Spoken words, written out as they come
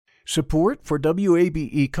Support for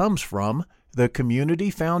WABE comes from the Community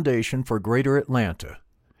Foundation for Greater Atlanta.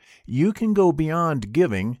 You can go beyond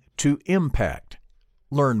giving to impact.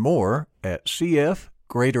 Learn more at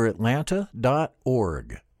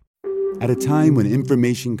cfgreateratlanta.org. At a time when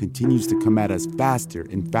information continues to come at us faster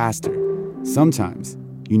and faster, sometimes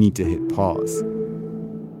you need to hit pause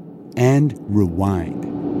and rewind.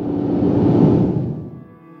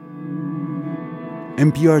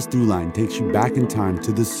 NPR's Throughline takes you back in time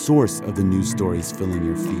to the source of the news stories filling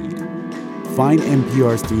your feed. Find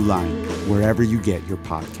NPR's Throughline wherever you get your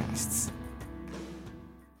podcasts.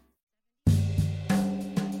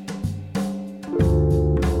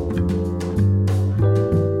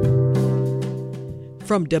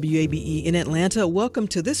 From WABE in Atlanta, welcome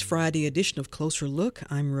to this Friday edition of Closer Look.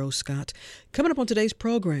 I'm Rose Scott. Coming up on today's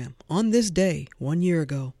program, on this day, 1 year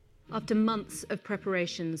ago. After months of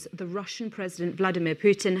preparations, the Russian President Vladimir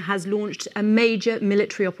Putin has launched a major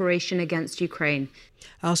military operation against Ukraine.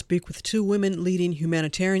 I'll speak with two women leading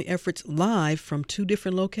humanitarian efforts live from two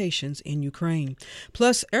different locations in Ukraine.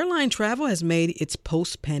 Plus, airline travel has made its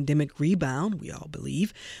post-pandemic rebound, we all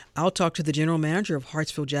believe. I'll talk to the general manager of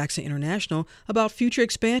Hartsfield-Jackson International about future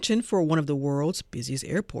expansion for one of the world's busiest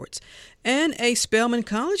airports. And a Spelman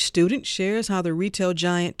College student shares how the retail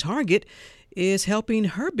giant Target is helping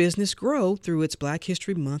her business grow through its Black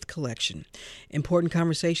History Month collection. Important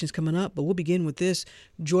conversations coming up, but we'll begin with this.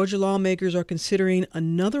 Georgia lawmakers are considering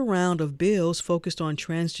another round of bills focused on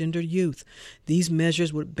transgender youth. These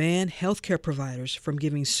measures would ban healthcare providers from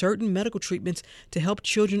giving certain medical treatments to help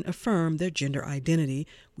children affirm their gender identity.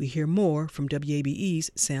 We hear more from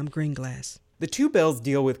WABE's Sam Greenglass. The two bills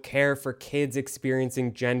deal with care for kids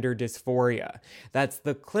experiencing gender dysphoria. That's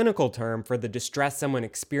the clinical term for the distress someone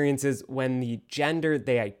experiences when the gender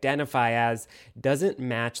they identify as doesn't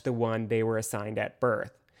match the one they were assigned at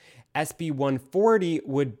birth. SB 140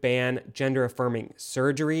 would ban gender-affirming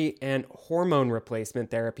surgery and hormone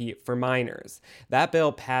replacement therapy for minors. That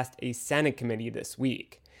bill passed a Senate committee this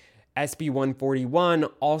week. SB 141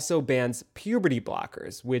 also bans puberty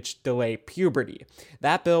blockers, which delay puberty.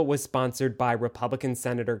 That bill was sponsored by Republican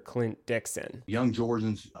Senator Clint Dixon. Young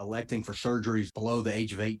Georgians electing for surgeries below the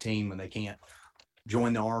age of 18 when they can't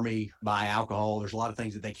join the Army, buy alcohol. There's a lot of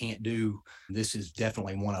things that they can't do. This is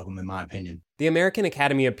definitely one of them, in my opinion. The American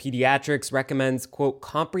Academy of Pediatrics recommends, quote,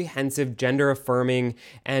 comprehensive, gender-affirming,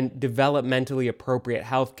 and developmentally appropriate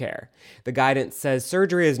health care. The guidance says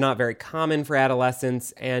surgery is not very common for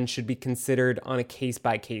adolescents and should be considered on a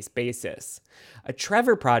case-by-case basis. A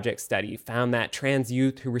Trevor Project study found that trans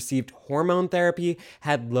youth who received hormone therapy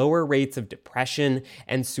had lower rates of depression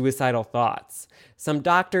and suicidal thoughts. Some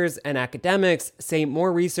doctors and academics say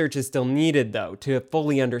more research is still needed, though, to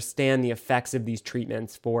fully understand the effects of these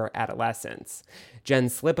treatments for adolescents. Jen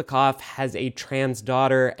Slipikoff has a trans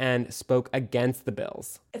daughter and spoke against the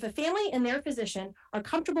bills. If a family and their physician are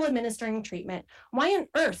comfortable administering treatment, why on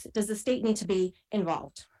earth does the state need to be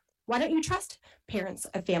involved? Why don't you trust parents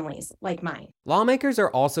of families like mine? Lawmakers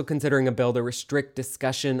are also considering a bill to restrict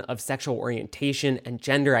discussion of sexual orientation and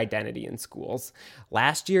gender identity in schools.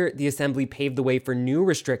 Last year, the Assembly paved the way for new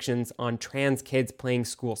restrictions on trans kids playing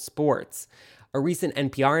school sports. A recent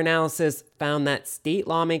NPR analysis found that state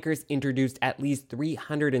lawmakers introduced at least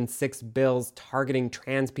 306 bills targeting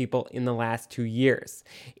trans people in the last 2 years.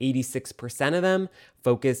 86% of them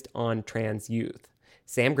focused on trans youth.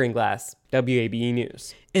 Sam Greenglass, WABE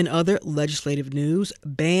News. In other legislative news,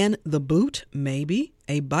 ban the boot, maybe.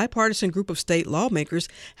 A bipartisan group of state lawmakers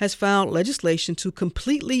has filed legislation to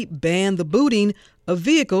completely ban the booting of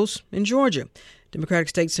vehicles in Georgia. Democratic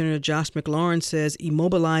State Senator Josh McLaurin says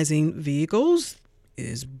immobilizing vehicles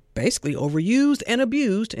is basically overused and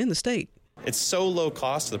abused in the state. It's so low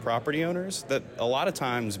cost to the property owners that a lot of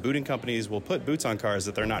times booting companies will put boots on cars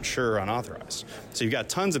that they're not sure are unauthorized. So you've got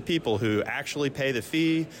tons of people who actually pay the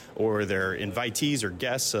fee, or they're invitees or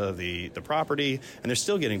guests of the property, and they're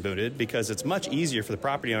still getting booted because it's much easier for the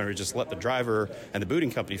property owner to just let the driver and the booting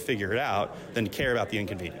company figure it out than to care about the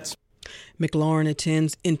inconvenience. McLaurin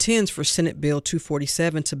intends for Senate Bill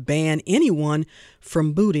 247 to ban anyone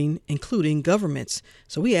from booting, including governments.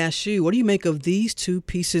 So we ask you, what do you make of these two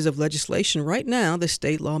pieces of legislation right now that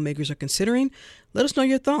state lawmakers are considering? Let us know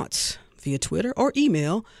your thoughts via Twitter or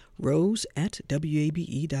email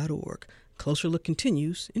rose@wabe.org. Closer Look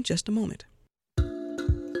continues in just a moment.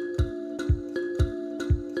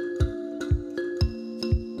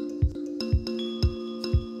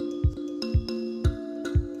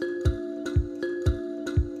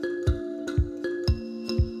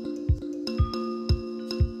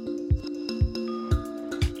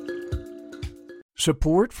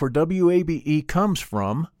 Support for WABE comes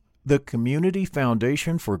from the Community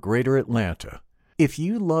Foundation for Greater Atlanta. If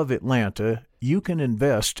you love Atlanta, you can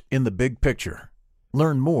invest in the big picture.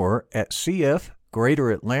 Learn more at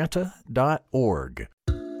cfgreateratlanta.org.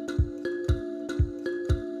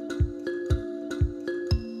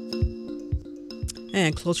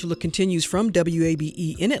 And Closer Look continues from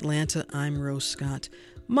WABE in Atlanta. I'm Rose Scott.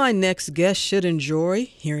 My next guest should enjoy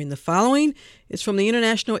hearing the following. It's from the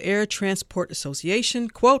International Air Transport Association.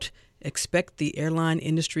 Quote, expect the airline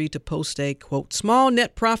industry to post a, quote, small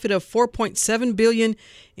net profit of $4.7 billion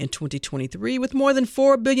in 2023, with more than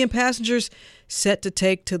 4 billion passengers set to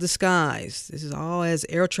take to the skies. This is all as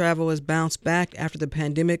air travel has bounced back after the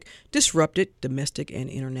pandemic disrupted domestic and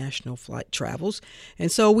international flight travels.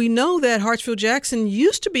 And so we know that Hartsfield-Jackson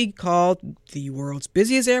used to be called the world's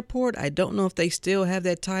busiest airport. I don't know if they still have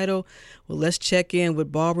that title. Well, let's check in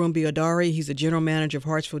with Ballroom Biodari. He's the general manager of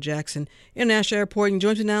Hartsfield-Jackson International Airport, and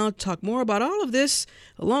joins me now to talk more about all of this,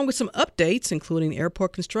 along with some updates, including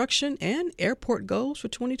airport construction and airport goals for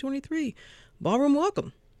 2023. Ballroom,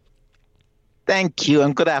 welcome. Thank you,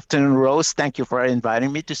 and good afternoon, Rose. Thank you for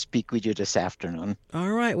inviting me to speak with you this afternoon.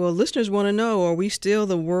 All right. Well, listeners want to know, are we still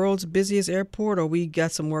the world's busiest airport, or we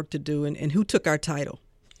got some work to do, and who took our title?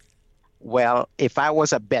 Well, if I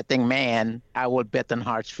was a betting man, I would bet on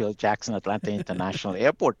Hartsfield-Jackson Atlanta International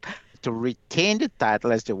Airport to retain the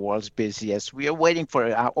title as the world's busiest. We are waiting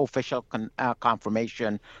for our official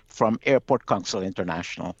confirmation from Airport Council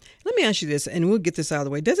International. Let me ask you this, and we'll get this out of the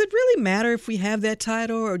way. Does it really matter if we have that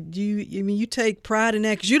title, or do you take pride in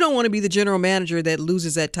that? Because you don't want to be the general manager that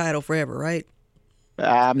loses that title forever, right?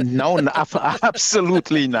 No,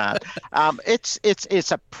 absolutely not.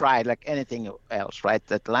 It's a pride like anything else, right?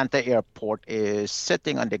 The Atlanta Airport is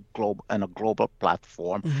sitting on a global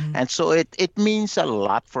platform, and so it means a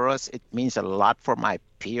lot for us. It means a lot for my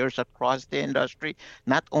peers across the industry,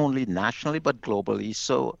 not only nationally but globally.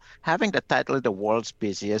 So having the title of the world's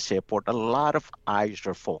busiest airport, a lot of eyes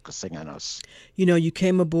are focusing on us. You know, you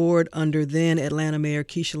came aboard under then Atlanta Mayor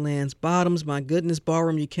Keisha Lance Bottoms. My goodness,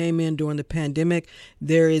 Ballroom, you came in during the pandemic.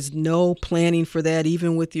 There is no planning for that,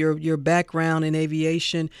 even with your background in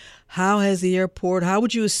aviation. How has the airport, how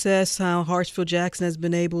would you assess how Hartsfield-Jackson has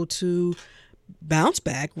been able to bounce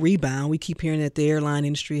back, rebound? We keep hearing that the airline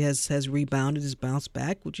industry has rebounded, has bounced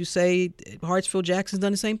back. Would you say Hartsfield-Jackson's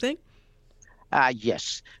done the same thing?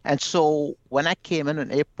 Yes. And so when I came in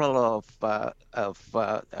April of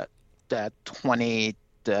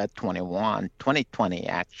 2020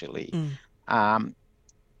 actually,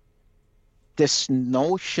 this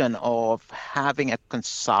notion of having a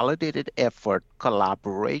consolidated effort,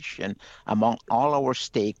 collaboration among all our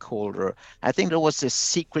stakeholders, I think there was a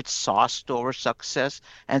secret sauce to our success.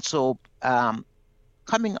 And so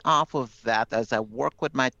coming off of that, as I work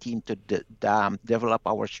with my team to develop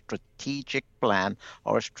our strategic plan,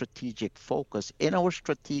 our strategic focus, in our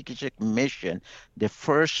strategic mission, the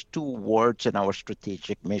first two words in our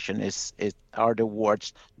strategic mission are the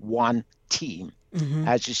words one team.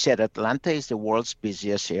 As you said, Atlanta is the world's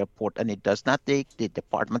busiest airport, and it does not take the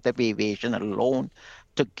Department of Aviation alone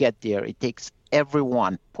to get there. It takes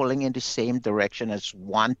everyone pulling in the same direction as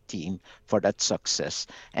one team for that success.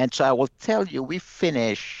 And so I will tell you, we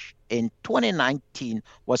finished in 2019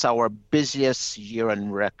 was our busiest year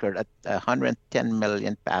on record at 110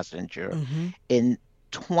 million passengers. In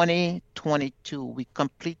 2022, we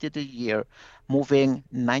completed the year moving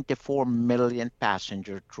 94 million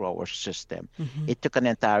passengers through our system. It took an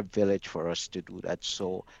entire village for us to do that.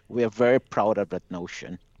 So we are very proud of that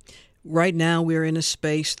notion. Right now, we're in a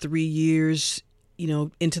space 3 years,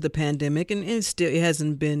 into the pandemic, and it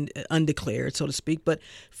hasn't been undeclared, so to speak. But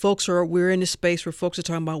we're in a space where folks are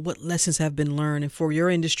talking about what lessons have been learned, and for your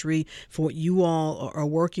industry, for what you all are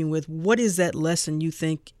working with, what is that lesson you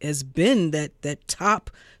think has been that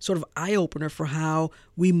top sort of eye opener for how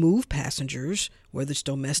we move passengers, whether it's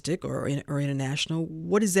domestic or international?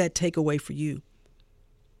 What is that takeaway for you?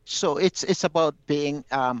 So it's about being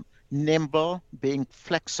nimble, being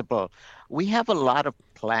flexible. We have a lot of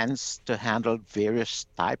plans to handle various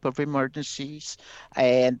type of emergencies,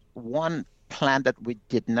 and one plan that we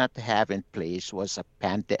did not have in place was a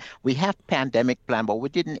pandemic. We have pandemic plan, but we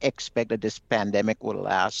didn't expect that this pandemic would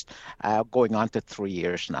last going on to 3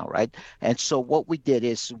 years now, right? And so what we did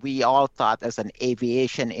is we all thought, as an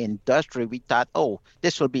aviation industry, we thought,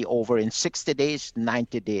 this will be over in 60 days,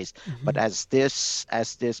 90 days. But as this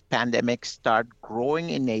pandemic started growing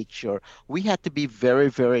in nature, we had to be very,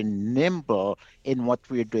 very nimble in what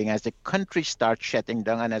we're doing. As the country starts shutting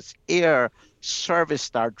down and as air service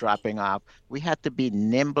start dropping off, we had to be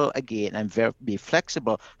nimble again and be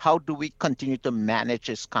flexible. How do we continue to manage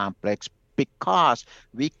this complex because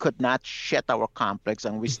we could not shut our complex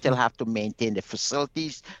and we still have to maintain the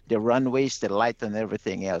facilities, the runways, the light, and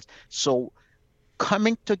everything else. So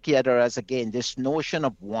coming together as, again, this notion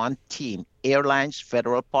of one team, airlines,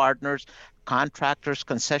 federal partners, contractors,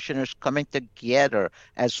 concessionaires coming together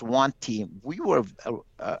as one team, we were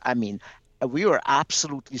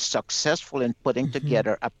absolutely successful in putting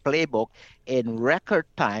together a playbook in record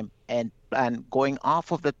time, and going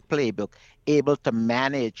off of the playbook, able to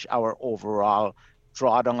manage our overall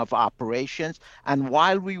drawdown of operations. And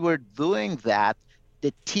while we were doing that,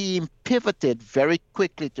 the team pivoted very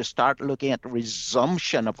quickly to start looking at the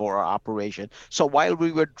resumption of our operation. So while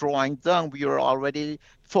we were drawing down, we were already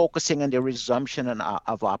focusing on the resumption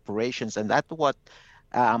of operations. And that's what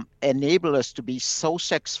enabled us to be so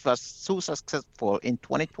successful in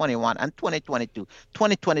 2021 and 2022.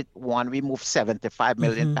 2021, we moved 75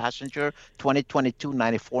 million passengers. 2022,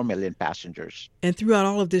 94 million passengers. And throughout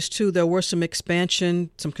all of this, too, there were some expansion,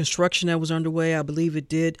 some construction that was underway. I believe it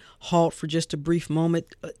did halt for just a brief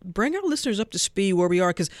moment. Bring our listeners up to speed where we are,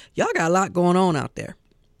 because y'all got a lot going on out there.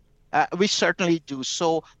 We certainly do.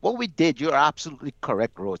 So what we did, you're absolutely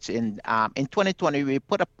correct, Rhodes. In 2020, we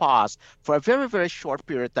put a pause for a very, very short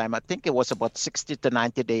period of time. I think it was about 60 to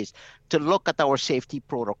 90 days to look at our safety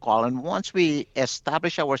protocol. And once we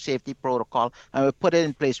establish our safety protocol and we put it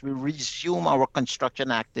in place, we resume our construction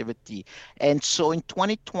activity. And so in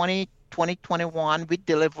 2021, we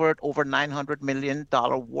delivered over $900 million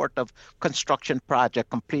worth of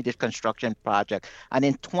completed construction project. And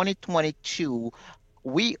in 2022,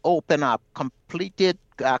 we open up completed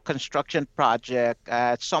construction project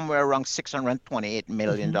somewhere around $628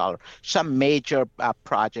 million, some major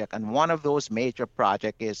project. And one of those major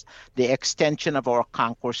projects is the extension of our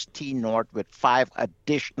Concourse T North with 5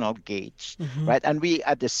 additional gates, right? And we,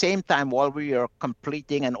 at the same time, while we are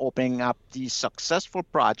completing and opening up these successful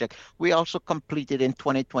projects, we also completed in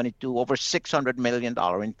 2022 over $600 million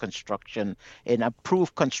in construction, in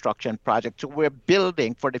approved construction projects. So we're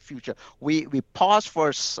building for the future. We pause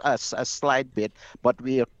for a slight bit, but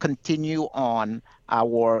we continue on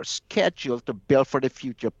our schedule to build for the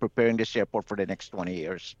future, preparing this airport for the next 20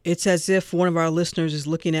 years. It's as if one of our listeners is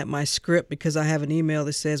looking at my script, because I have an email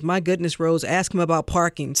that says, my goodness, Rose, ask him about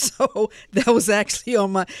parking. So that was actually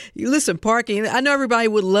on my, listen, parking. I know everybody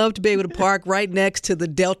would love to be able to park right next to the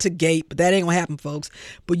Delta Gate, but that ain't gonna happen, folks.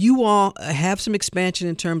 But you all have some expansion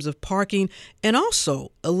in terms of parking and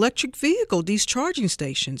also electric vehicle, these charging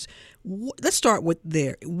stations. Let's start with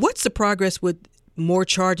there. What's the progress with more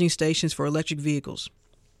charging stations for electric vehicles?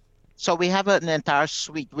 So we have an entire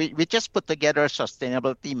suite. We just put together a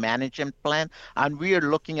sustainability management plan, and we are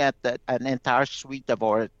looking at an entire suite of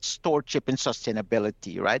our stewardship and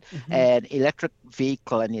sustainability, right? And electric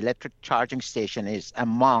vehicle and electric charging station is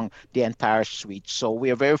among the entire suite. So we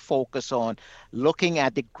are very focused on looking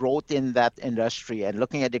at the growth in that industry and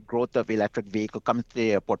looking at the growth of electric vehicle coming to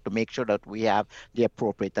the airport to make sure that we have the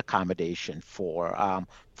appropriate accommodation for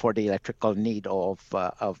the electrical need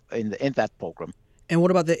in that program. And what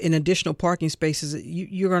about in additional parking spaces?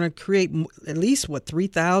 You're going to create at least,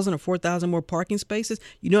 3,000 or 4,000 more parking spaces?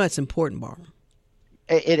 You know that's important, Barbara.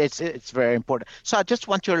 It's very important. So I just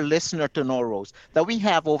want your listener to know, Rose, that we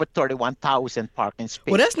have over 31,000 parking spaces.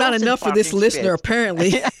 Well, that's not enough for this listener,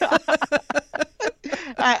 apparently.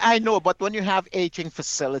 I know, but when you have aging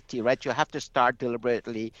facility, right, you have to start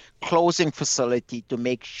deliberately closing facility to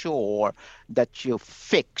make sure that you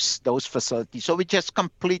fix those facilities. So we just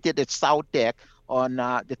completed the south deck on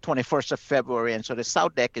the 21st of February. And so the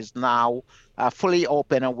south deck is now fully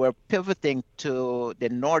open, and we're pivoting to the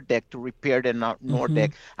north deck to repair the north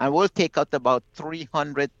deck. And we'll take out about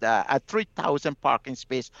 3,000 parking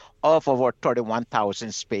space off of our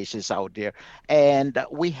 31,000 spaces out there. And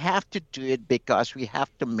we have to do it because we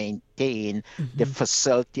have to maintain the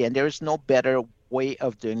facility. And there is no better way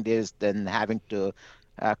of doing this than having to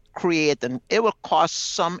create, and it will cause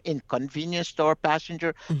some inconvenience to our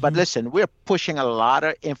passenger. But listen, we're pushing a lot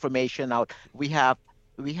of information out. We have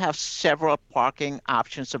several parking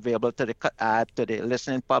options available to the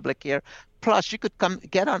listening public here. Plus, you could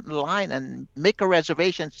get online and make a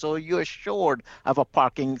reservation so you're assured of a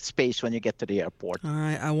parking space when you get to the airport. All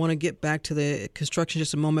right, I want to get back to the construction in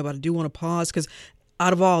just a moment, but I do want to pause because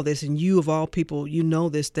out of all this, and you of all people, you know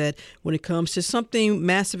this, that when it comes to something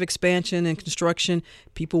massive expansion and construction,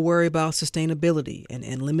 people worry about sustainability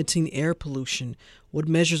and limiting air pollution. What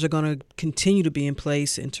measures are going to continue to be in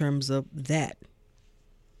place in terms of that?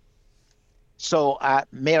 So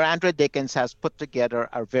Mayor Andre Dickens has put together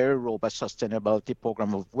a very robust sustainability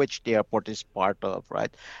program, of which the airport is part of, right?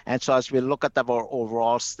 And so as we look at our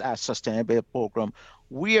overall sustainability program,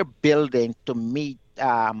 we are building to meet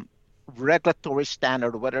regulatory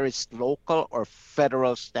standard, whether it's local or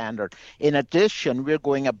federal standard. In addition, we're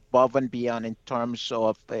going above and beyond in terms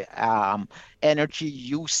of energy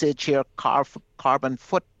usage here, carbon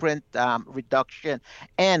footprint reduction,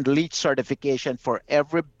 and LEED certification for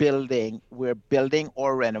every building we're building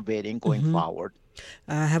or renovating going forward.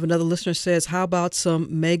 I have another listener says, how about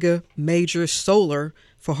some major solar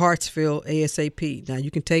for Hartsville ASAP? Now,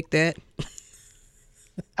 you can take that.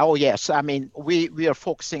 Oh, yes. I mean, we are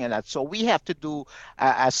focusing on that. So we have to do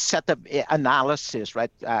a set of analysis,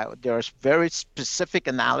 right? There's very specific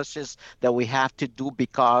analysis that we have to do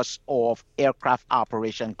because of aircraft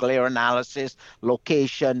operation, glare analysis,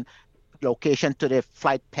 location to the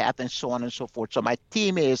flight path, and so on and so forth. So my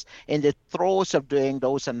team is in the throes of doing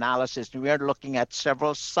those analysis. We are looking at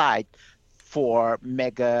several sites for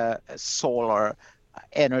mega solar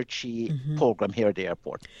energy program here at the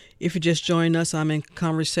airport. If you just joined us, I'm in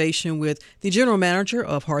conversation with the general manager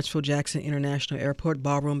of Hartsfield-Jackson International Airport,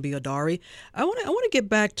 Bahram Biodari. I want to get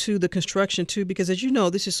back to the construction too, because as you know,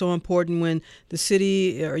 this is so important when the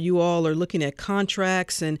city or you all are looking at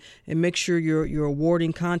contracts and make sure you're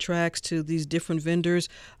awarding contracts to these different vendors,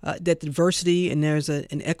 that diversity and there's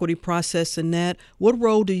an equity process in that. What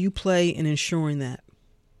role do you play in ensuring that?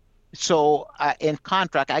 So in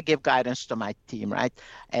contract, I give guidance to my team, right?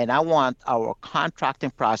 And I want our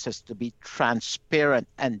contracting process to be transparent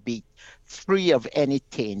and be free of any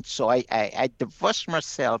taint. So I divorce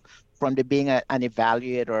myself from being an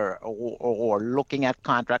evaluator or looking at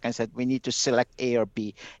contract and said, we need to select A or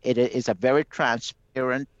B. It is a very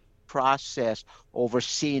transparent process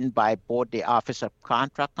overseen by both the Office of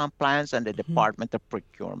Contract Compliance and the Department of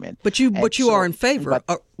Procurement. But you are in favor.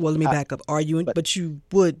 Well, let me back up. Are you? But you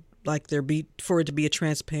would like for it to be a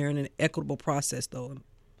transparent and equitable process, though,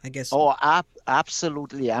 I guess. Oh,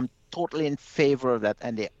 absolutely. I'm totally in favor of that.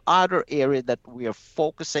 And the other area that we are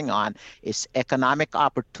focusing on is economic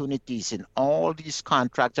opportunities in all these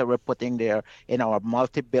contracts that we're putting there in our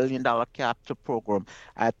multi-billion-dollar capital program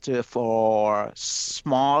for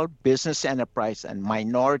small business enterprise and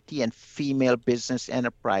minority and female business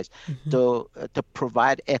enterprise to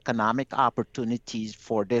provide economic opportunities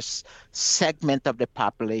for this segment of the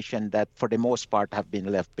population that for the most part have been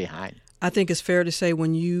left behind. I think it's fair to say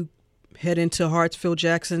when you head into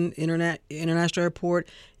Hartsfield-Jackson International Airport,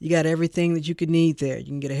 you got everything that you could need there. You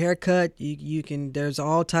can get a haircut. You can. There's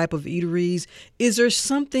all type of eateries. Is there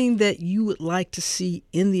something that you would like to see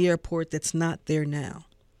in the airport that's not there now?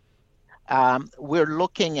 We're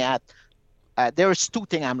looking at. There's two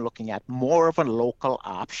things I'm looking at. More of a local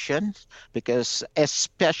option, because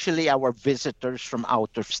especially our visitors from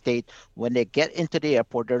out of state, when they get into the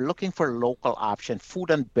airport, they're looking for local option,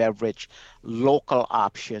 food and beverage, local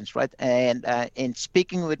options, right? And in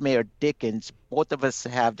speaking with Mayor Dickens, both of us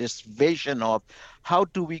have this vision of how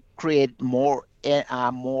do we create more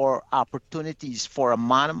opportunities for a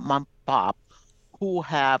mom and pop who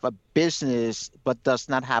have a business but does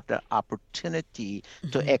not have the opportunity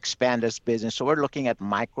to expand this business. So we're looking at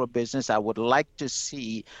micro business. I would like to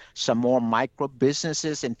see some more micro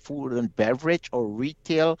businesses in food and beverage or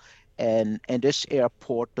retail and this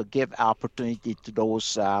airport to give opportunity to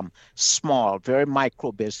those small, very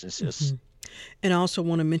micro businesses. And I also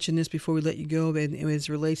want to mention this before we let you go, and as it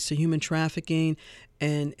relates to human trafficking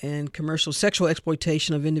and commercial sexual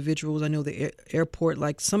exploitation of individuals. I know the airport,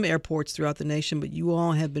 like some airports throughout the nation, but you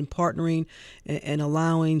all have been partnering and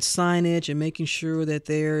allowing signage and making sure that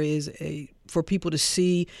there is for people to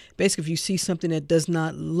see. Basically, if you see something that does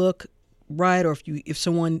not look right, or if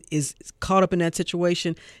someone is caught up in that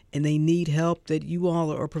situation and they need help, that you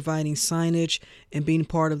all are providing signage and being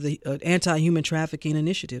part of the anti-human trafficking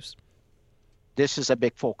initiatives. This is a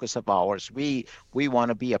big focus of ours. We want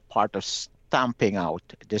to be a part of stamping out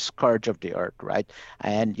the scourge of the earth, right?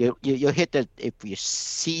 And you hit it. If you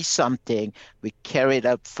see something, we carry it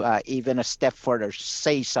up even a step further,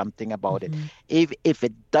 say something about it. If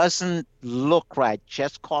it doesn't look right,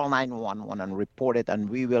 just call 911 and report it, and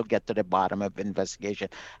we will get to the bottom of investigation.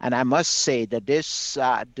 And I must say that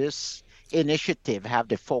this initiative have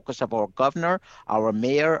the focus of our governor, our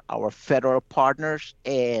mayor, our federal partners,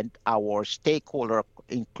 and our stakeholder,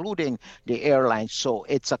 including the airlines. So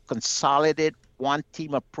it's a consolidated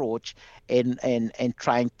one-team approach in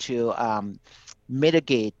trying to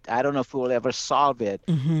mitigate. I don't know if we'll ever solve it,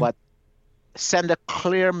 but send a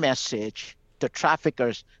clear message to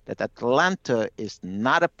traffickers that Atlanta is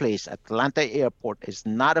not a place, Atlanta Airport is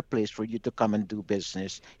not a place for you to come and do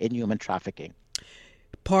business in human trafficking.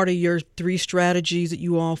 Part of your 3 strategies that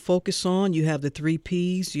you all focus on, you have the 3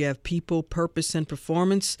 Ps. You have people, purpose, and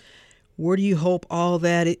performance. Where do you hope all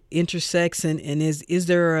that it intersects? And is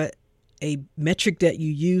there a metric that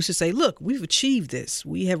you use to say, look, we've achieved this.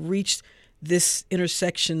 We have reached this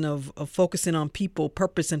intersection of focusing on people,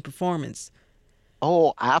 purpose, and performance?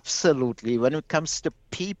 Oh, absolutely. When it comes to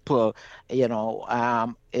people, it's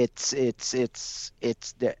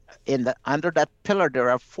the under that pillar there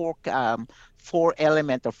are four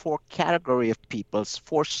element or four category of peoples,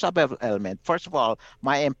 four sub element. First of all,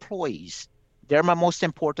 my employees. They're my most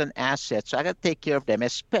important asset. So I got to take care of them,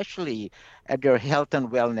 especially at their health and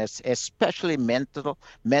wellness, especially mental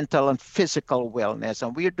and physical wellness.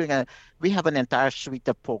 And we have an entire suite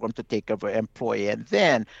of program to take care of our employee. And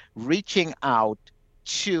then reaching out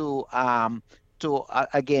to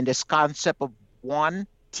again, this concept of one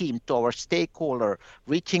team to our stakeholder,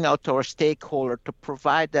 reaching out to our stakeholder to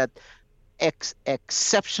provide that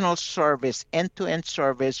exceptional service, end-to-end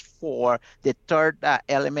service for the third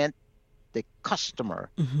element, the customer.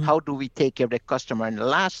 Mm-hmm. How do we take care of the customer? And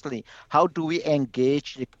lastly, how do we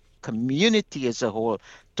engage the community as a whole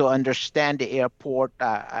to understand the airport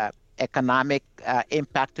economic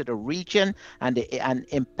impact to the region and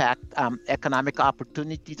impact economic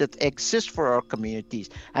opportunities that exist for our communities?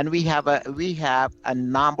 And we have a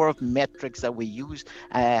number of metrics that we use,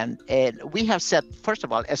 and we have set, first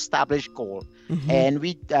of all, established goal. Mm-hmm. And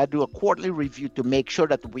we do a quarterly review to make sure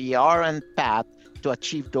that we are on path to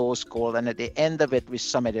achieve those goals, and at the end of it, we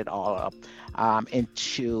sum it all up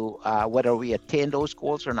into whether we attain those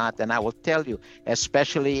goals or not. And I will tell you,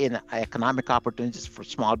 especially in economic opportunities for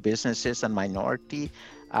small businesses and minority,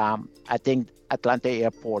 I think Atlanta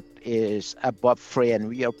Airport is above Frey, and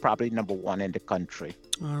we are probably number one in the country.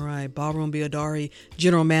 All right, Ballroom Biodari,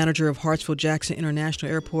 General Manager of Hartsfield-Jackson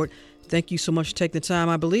International Airport. Thank you so much for taking the time.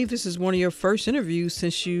 I believe this is one of your first interviews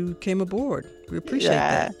since you came aboard. We appreciate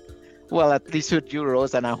that. Well, at least with you,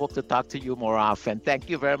 Rose, and I hope to talk to you more often. Thank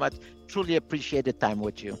you very much. Truly appreciate the time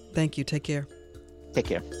with you. Thank you. Take care. Take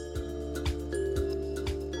care.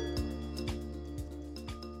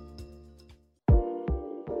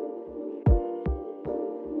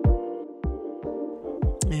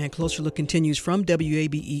 And Closer Look continues from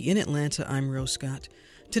WABE in Atlanta. I'm Rose Scott.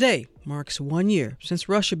 Today marks 1 year since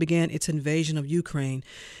Russia began its invasion of Ukraine,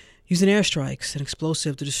 using airstrikes and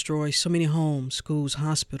explosives to destroy so many homes, schools,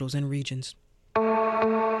 hospitals, and regions.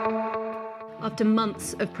 After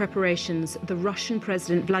months of preparations, the Russian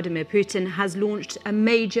President Vladimir Putin has launched a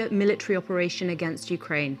major military operation against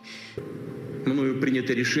Ukraine.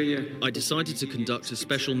 I decided to conduct a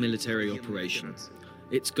special military operation.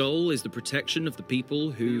 Its goal is the protection of the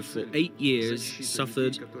people who, for 8 years,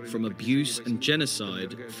 suffered from abuse and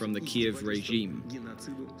genocide from the Kiev regime.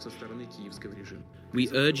 We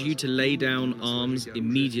urge you to lay down arms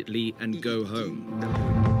immediately and go home.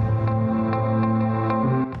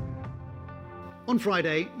 On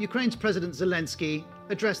Friday, Ukraine's President Zelensky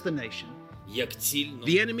addressed the nation.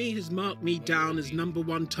 The enemy has marked me down as number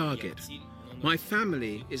one target. My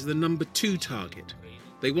family is the number two target.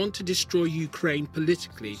 They want to destroy Ukraine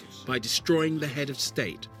politically by destroying the head of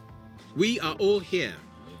state. We are all here.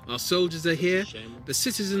 Our soldiers are here. The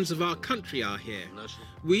citizens of our country are here.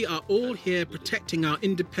 We are all here protecting our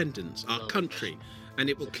independence, our country,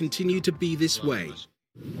 and it will continue to be this way.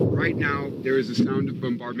 Right now, there is a sound of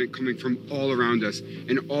bombardment coming from all around us,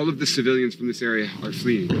 and all of the civilians from this area are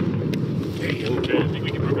fleeing. Okay, I think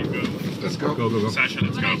we can probably go. Let's go. Go. Sasha,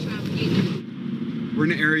 let's go. We're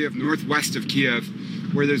in an area of northwest of Kiev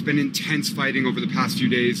where there's been intense fighting over the past few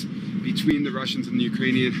days between the Russians and the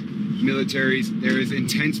Ukrainian militaries. There is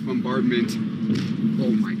intense bombardment.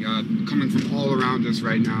 Oh my God, coming from all around us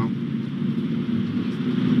right now.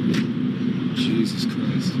 Jesus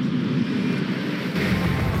Christ.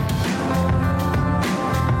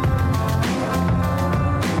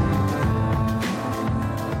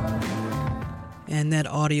 And that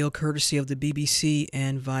audio courtesy of the BBC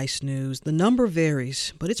and Vice News. The number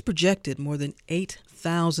varies, but it's projected more than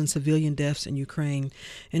 8,000 civilian deaths in Ukraine.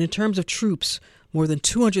 And in terms of troops, more than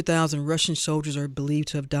 200,000 Russian soldiers are believed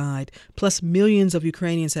to have died, plus millions of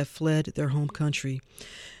Ukrainians have fled their home country.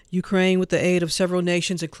 Ukraine, with the aid of several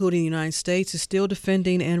nations, including the United States, is still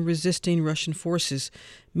defending and resisting Russian forces.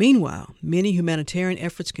 Meanwhile, many humanitarian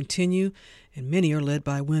efforts continue, and many are led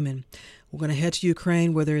by women. We're going to head to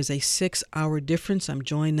Ukraine, where there is a 6-hour difference. I'm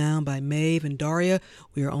joined now by Maeve and Daria.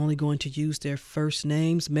 We are only going to use their first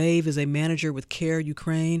names. Maeve is a manager with CARE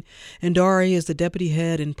Ukraine, and Daria is the deputy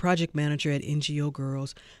head and project manager at NGO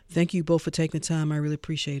Girls. Thank you both for taking the time. I really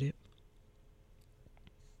appreciate it.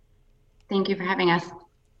 Thank you for having us.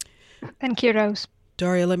 Thank you, Rose.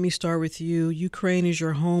 Daria, let me start with you. Ukraine is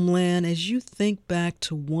your homeland. As you think back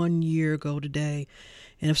to 1 year ago today,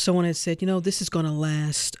 and if someone had said, this is going to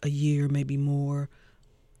last a year, maybe more,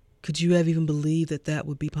 could you have even believed that that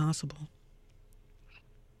would be possible?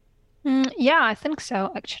 Yeah, I think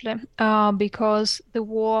so, actually, because the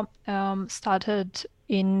war started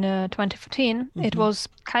in 2014. It was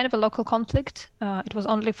kind of a local conflict. It was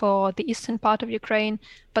only for the eastern part of Ukraine,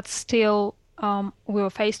 but still we were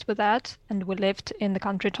faced with that, and we lived in the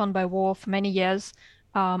country torn by war for many years,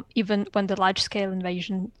 even when the large-scale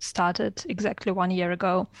invasion started exactly 1 year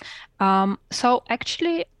ago. So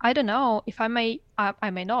actually, I don't know if I may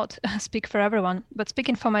not speak for everyone, but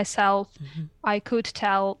speaking for myself, I could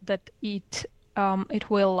tell that it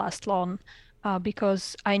will last long,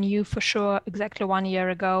 because I knew for sure exactly 1 year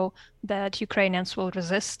ago that Ukrainians will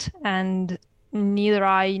resist, and neither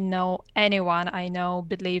I nor anyone I know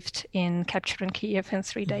believed in capturing Kiev in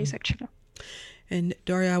 3 days, actually. And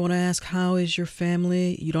Daria, I want to ask, how is your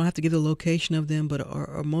family? You don't have to give the location of them, but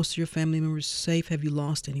are most of your family members safe? Have you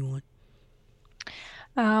lost anyone?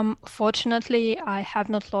 Fortunately, I have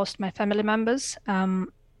not lost my family members.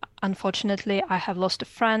 Unfortunately, I have lost a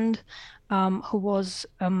friend who was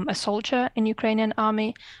a soldier in Ukrainian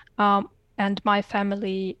army, and my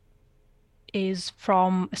family is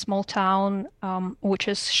from a small town which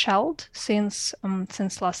is shelled since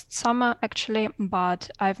last summer, actually.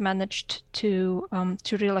 But I've managed to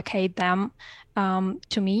relocate them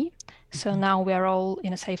to me. So now we are all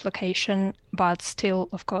in a safe location, but still,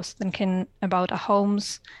 of course, thinking about our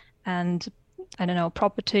homes and, I don't know,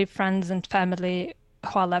 property, friends and family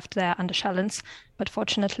who are left there under shells. But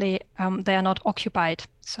fortunately, they are not occupied.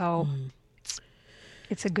 So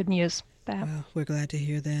it's a good news there. Well, we're glad to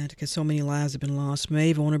hear that, because so many lives have been lost.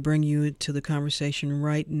 Maeve, I want to bring you to the conversation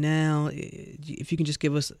right now. If you can just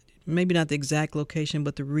give us, maybe not the exact location,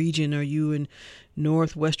 but the region. Are you in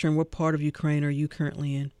northwestern? What part of Ukraine are you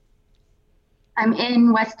currently in? I'm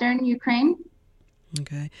in Western Ukraine.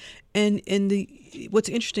 Okay. And what's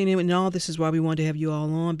interesting, and all this is why we wanted to have you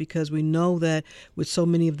all on, because we know that with so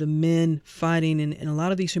many of the men fighting, and a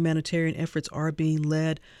lot of these humanitarian efforts are being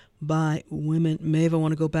led by women. Maeve, I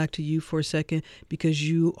want to go back to you for a second, because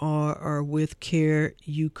you are with CARE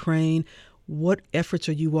Ukraine. What efforts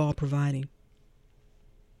are you all providing?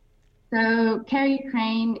 So CARE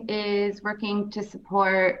Ukraine is working to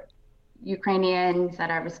support Ukrainians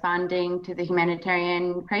that are responding to the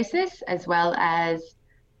humanitarian crisis, as well as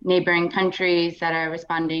neighboring countries that are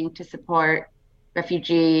responding to support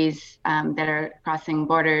refugees that are crossing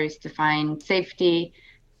borders to find safety.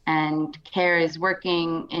 And CARE is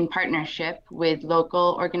working in partnership with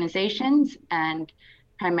local organizations, and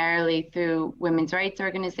primarily through women's rights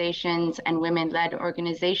organizations and women-led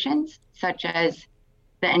organizations, such as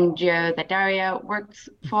the NGO that Daria works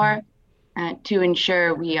for, to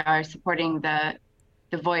ensure we are supporting the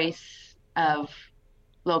voice of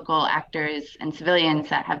local actors and civilians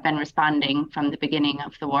that have been responding from the beginning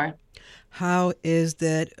of the war. How is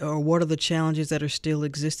that, or what are the challenges that are still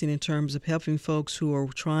existing in terms of helping folks who are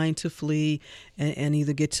trying to flee and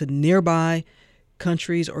either get to nearby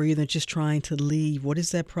countries or either just trying to leave? What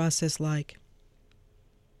is that process like?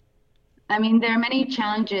 I mean, there are many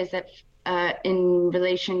challenges that in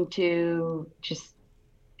relation to just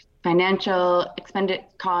financial expended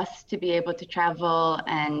costs to be able to travel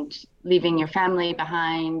and leaving your family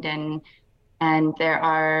behind, and there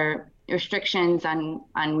are restrictions on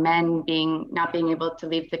men not being able to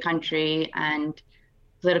leave the country, and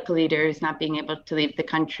political leaders not being able to leave the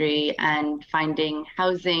country, and finding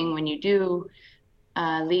housing when you do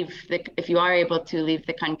if you are able to leave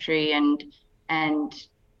the country, and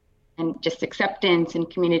just acceptance in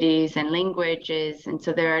communities and languages. And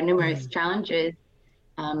so there are numerous challenges.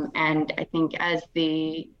 And I think as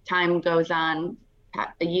the time goes on,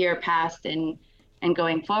 a year passed and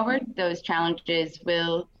going forward, those challenges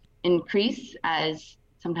will increase as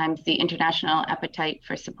sometimes the international appetite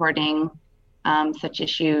for supporting such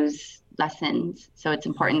issues lessens. So it's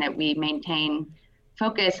important that we maintain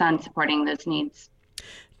focus on supporting those needs.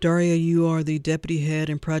 Daria, you are the deputy head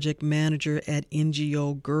and project manager at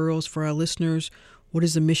NGO Girls. For our listeners, what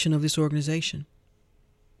is the mission of this organization?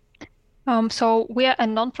 So we are a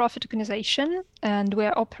non-profit organization, and we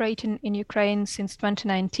are operating in Ukraine since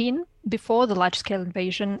 2019. Before the large-scale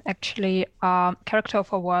invasion, actually, our character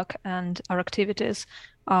of our work and our activities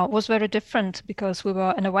was very different, because we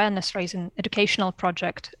were an awareness-raising educational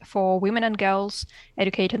project for women and girls,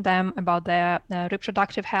 educating them about their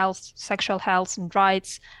reproductive health, sexual health and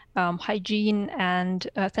rights, hygiene, and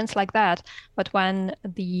things like that. But when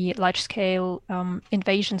the large-scale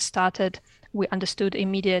invasion started, we understood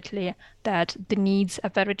immediately that the needs are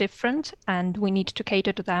very different, and we need to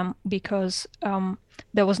cater to them, because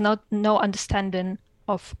there was no understanding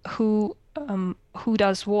of who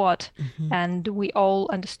does what, and we all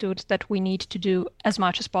understood that we need to do as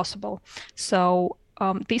much as possible. So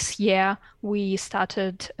this year, we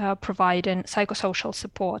started providing psychosocial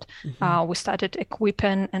support. We started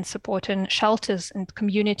equipping and supporting shelters and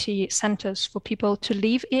community centers for people to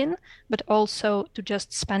live in, but also to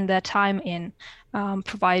just spend their time in,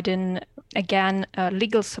 providing, again,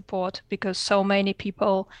 legal support, because so many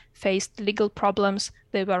people faced legal problems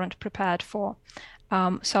they weren't prepared for.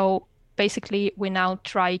 So basically, we now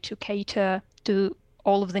try to cater to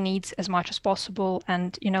all of the needs as much as possible,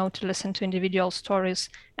 and to listen to individual stories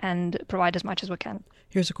and provide as much as we can.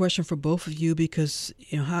 Here's a question for both of you, because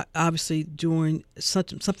obviously doing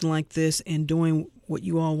something like this and doing what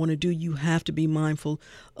you all want to do, you have to be mindful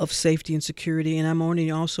of safety and security. And I'm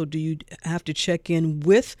wondering also, do you have to check in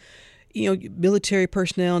with military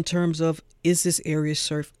personnel in terms of, is this area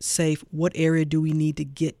safe? What area do we need to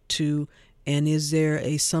get to? And is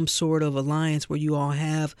there some sort of alliance where you all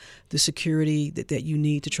have the security that you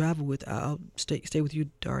need to travel with? I'll stay with you,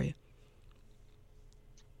 Daria.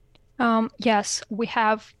 Yes, we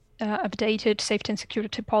have updated safety and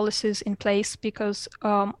security policies in place, because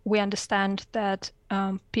we understand that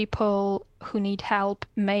people who need help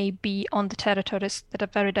may be on the territories that are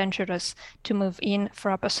very dangerous to move in for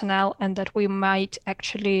our personnel, and that we might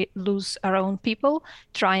actually lose our own people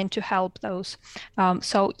trying to help those.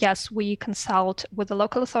 So yes, we consult with the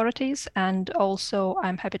local authorities, and also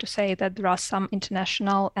I'm happy to say that there are some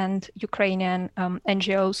international and Ukrainian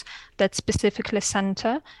NGOs that specifically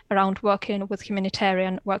center around working with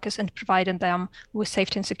humanitarian workers and providing them with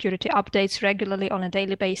safety and security updates regularly on a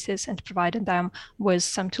daily basis, and providing them with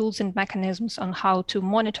some tools and mechanisms on how to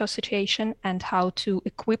monitor situation and how to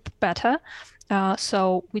equip better.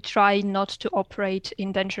 So we try not to operate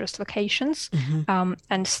in dangerous locations,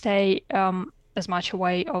 and stay as much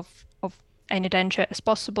away of any danger as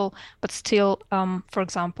possible. But still, for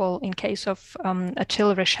example, in case of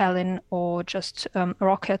artillery shelling or just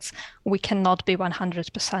rockets, we cannot be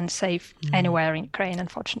 100% safe anywhere in Ukraine,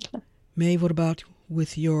 unfortunately. Maeve, what about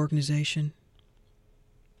with your organization?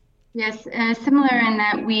 Yes, similar in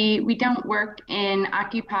that we don't work in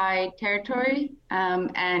occupied territory,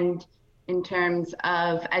 and in terms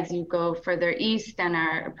of, as you go further east and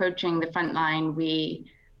are approaching the front line, we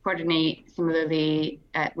coordinate similarly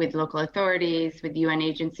with local authorities, with UN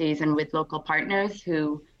agencies, and with local partners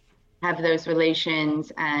who have those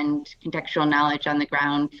relations and contextual knowledge on the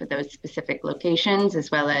ground for those specific locations, as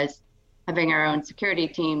well as having our own security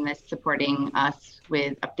team that's supporting us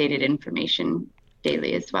with updated information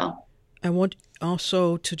daily as well. I want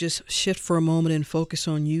also to just shift for a moment and focus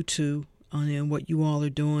on you two, on what you all are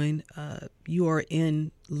doing. You are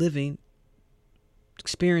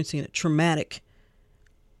experiencing a traumatic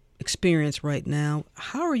experience right now.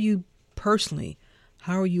 How are you personally,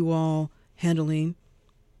 how are you all handling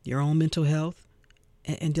your own mental health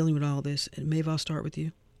and dealing with all this? And Maeve, I'll start with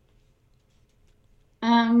you.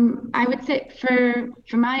 I would say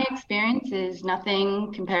for my experiences,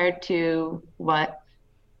 nothing compared to what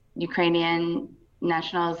Ukrainian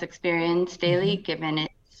nationals experience daily, given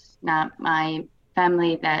it's not my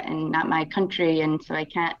family and not my country, and so I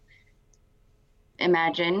can't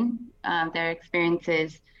imagine their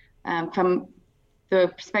experiences. From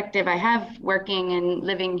the perspective I have working and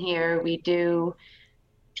living here, we do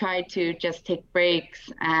try to just take breaks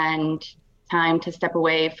and time to step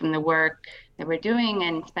away from the work that we're doing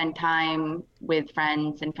and spend time with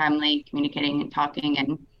friends and family, communicating and talking,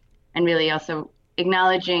 and really also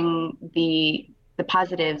acknowledging the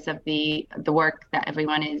positives of the work that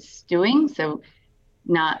everyone is doing. So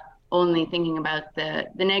not only thinking about the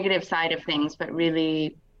negative side of things, but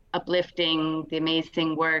really uplifting the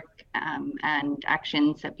amazing work and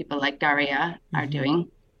actions that people like Daria are doing.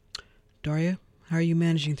 Daria, how are you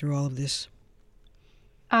managing through all of this?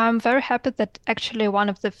 I'm very happy that actually one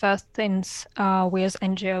of the first things we as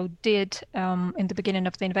NGO did in the beginning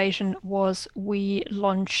of the invasion was we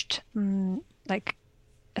launched like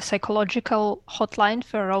a psychological hotline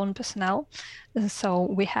for our own personnel. So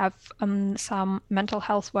we have some mental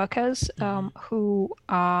health workers who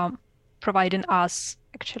are providing us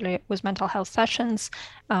actually with mental health sessions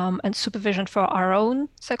and supervision for our own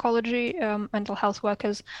psychology mental health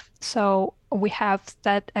workers. So we have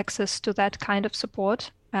that access to that kind of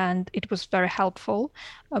support, and it was very helpful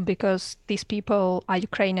because these people are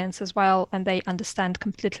Ukrainians as well, and they understand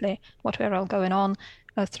completely what we're all going on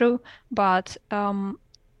through. But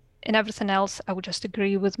in everything else, I would just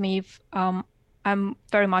agree with Maeve. I'm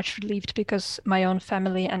very much relieved because my own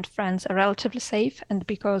family and friends are relatively safe, and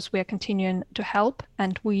because we are continuing to help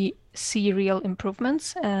and we see real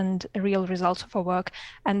improvements and real results of our work,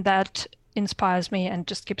 and that inspires me and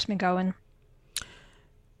just keeps me going.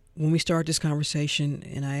 When we started this conversation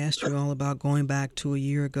and I asked you all about going back to a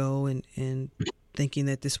year ago and thinking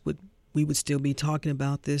that we would still be talking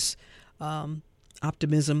about this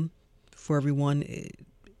optimism for everyone.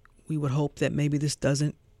 We would hope that maybe this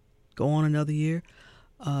doesn't go on another year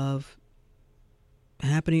of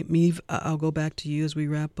happening. Meave, I'll go back to you as we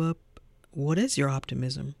wrap up. What is your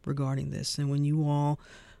optimism regarding this? And when you all,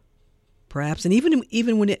 perhaps, and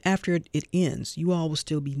even when after it ends, you all will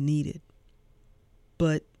still be needed.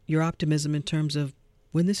 But your optimism in terms of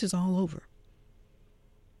when this is all over.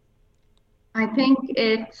 I think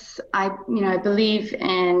I believe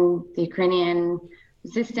in the Ukrainian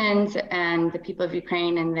resistance and the people of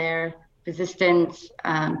Ukraine and their resistance.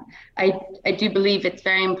 I do believe it's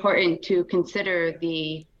very important to consider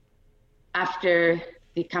after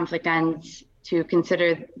the conflict ends, to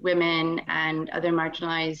consider women and other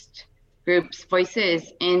marginalized groups'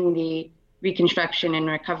 voices in the reconstruction and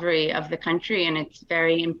recovery of the country. And it's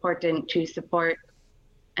very important to support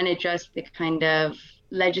and address the kind of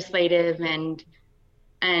legislative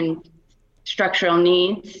and structural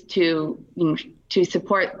needs to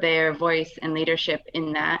support their voice and leadership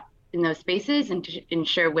in those spaces, and to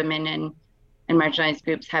ensure women and marginalized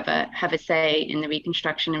groups have a say in the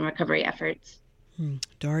reconstruction and recovery efforts.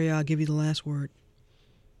 Daria, I'll give you the last word.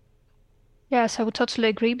 Yes, I would totally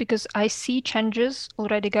agree, because I see changes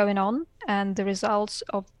already going on and the results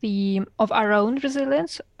of our own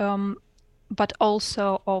resilience, but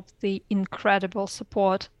also of the incredible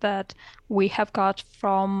support that we have got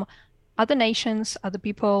from other nations, other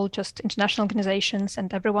people, just international organizations,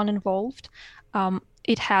 and everyone involved.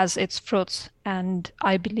 It has its fruits, and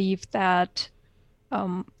I believe that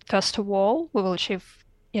first of all, we will achieve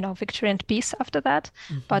victory and peace after that,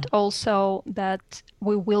 but also that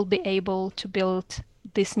we will be able to build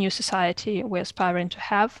this new society we're aspiring to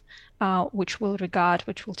have, which will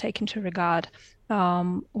take into regard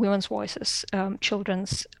women's voices,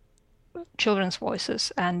 children's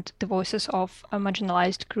voices, and the voices of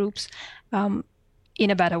marginalized groups in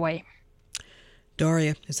a better way.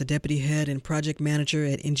 Daria is the deputy head and project manager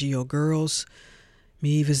at NGO Girls.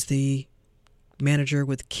 Meave is the manager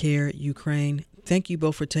with CARE Ukraine. Thank you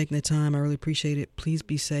both for taking the time. I really appreciate it. Please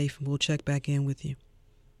be safe, and we'll check back in with you.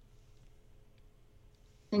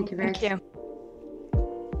 Thank you very much. Thank you.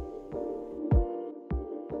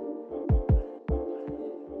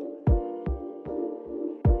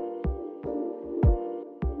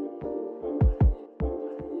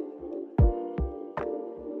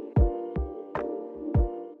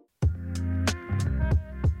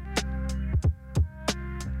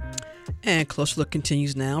 And Close Look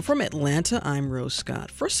continues now. From Atlanta, I'm Rose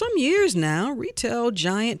Scott. For some years now, retail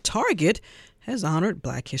giant Target has honored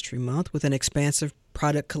Black History Month with an expansive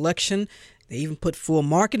product collection. They even put full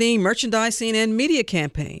marketing, merchandising, and media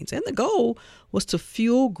campaigns. And the goal was to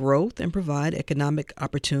fuel growth and provide economic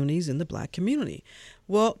opportunities in the Black community.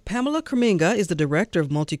 Well, Pamela Kerminga is the director of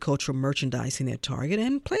multicultural merchandising at Target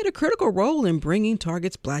and played a critical role in bringing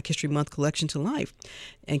Target's Black History Month collection to life.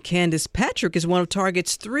 And Candace Patrick is one of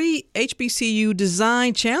Target's 3 HBCU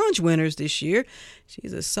Design Challenge winners this year.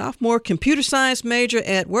 She's a sophomore computer science major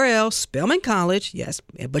at, where else? Spelman College. Yes,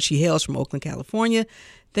 but she hails from Oakland, California.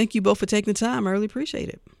 Thank you both for taking the time. I really appreciate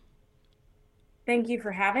it. Thank you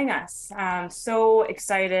for having us. I'm so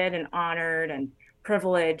excited and honored and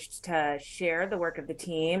privileged to share the work of the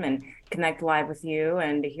team and connect live with you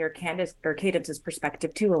and to hear Cadence's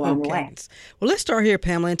perspective too along the way. Well, let's start here,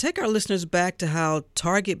 Pamela, and take our listeners back to how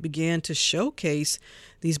Target began to showcase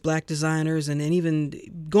these Black designers and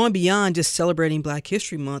even going beyond just celebrating Black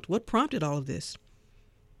History Month. What prompted all of this?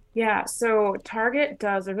 Yeah, so Target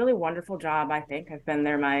does a really wonderful job, I think. I've been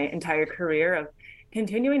there my entire career of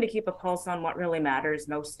continuing to keep a pulse on what really matters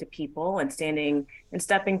most to people and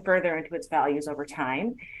stepping further into its values over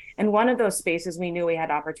time. And one of those spaces we knew we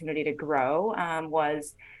had opportunity to grow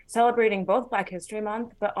was celebrating both Black History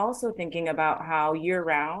Month, but also thinking about how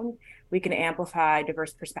year-round we can amplify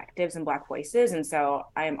diverse perspectives and Black voices. And so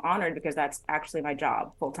I am honored because that's actually my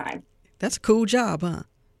job full-time. That's a cool job, huh?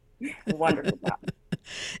 Wonderful job.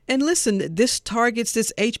 And listen, this targets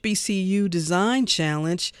this HBCU Design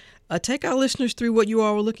Challenge. Take our listeners through what you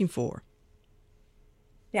all were looking for.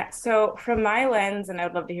 Yeah, so from my lens, and I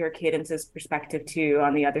would love to hear Cadence's perspective too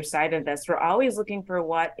on the other side of this, we're always looking for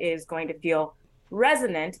what is going to feel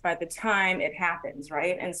resonant by the time it happens,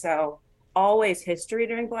 right? And so always history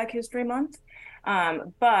during Black History Month,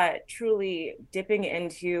 but truly dipping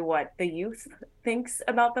into what the youth thinks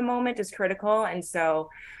about the moment is critical. And so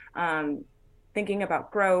thinking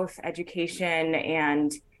about growth, education,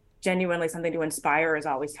 and genuinely something to inspire is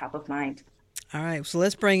always top of mind. All right, so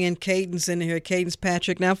let's bring in Cadence in here. Cadence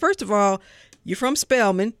Patrick. Now, first of all, you're from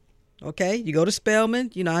Spelman. Okay, you go to Spelman.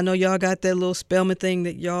 You know, I know y'all got that little Spelman thing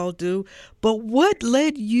that y'all do. But what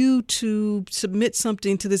led you to submit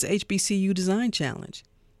something to this HBCU Design Challenge?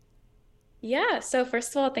 Yeah, so first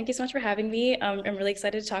of all, thank you so much for having me. I'm really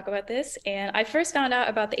excited to talk about this. And I first found out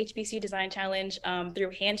about the HBCU Design Challenge through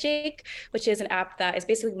Handshake, which is an app that is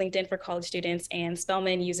basically LinkedIn for college students, and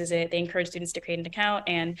Spelman uses it. They encourage students to create an account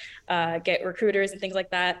and get recruiters and things like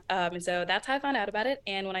that. And so that's how I found out about it.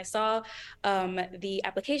 And when I saw the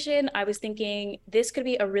application, I was thinking this could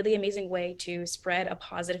be a really amazing way to spread a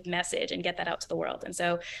positive message and get that out to the world. And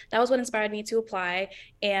so that was what inspired me to apply.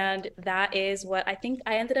 And that is what I think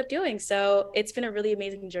I ended up doing. So it's been a really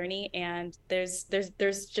amazing journey, and there's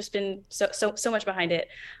just been so much behind it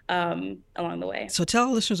along the way. So tell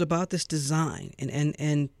our listeners about this design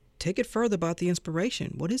and take it further about the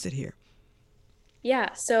inspiration. What is it here?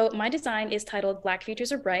 Yeah, so my design is titled Black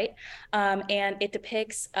Futures Are Bright, and it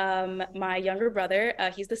depicts my younger brother.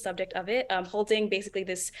 He's the subject of it, holding basically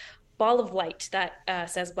this ball of light that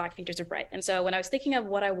says Black Futures Are Bright. And so when I was thinking of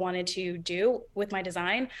what I wanted to do with my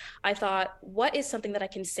design, I thought, what is something that I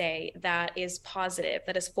can say that is positive,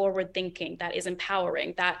 that is forward thinking, that is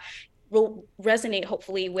empowering, that will resonate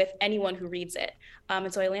hopefully with anyone who reads it.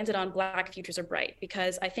 And so I landed on Black Futures Are Bright,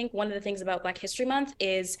 because I think one of the things about Black History Month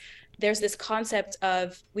is there's this concept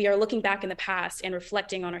of we are looking back in the past and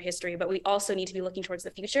reflecting on our history, but we also need to be looking towards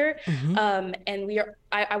the future. And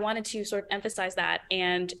I wanted to sort of emphasize that,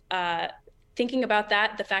 and thinking about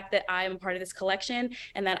that, the fact that I am part of this collection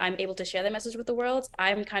and that I'm able to share that message with the world,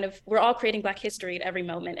 we're all creating Black history at every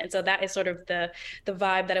moment. And so that is sort of the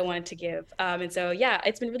vibe that I wanted to give. And so, yeah,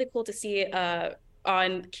 it's been really cool to see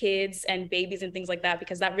on kids and babies and things like that,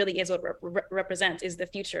 because that really is what represents is the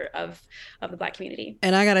future of the Black community.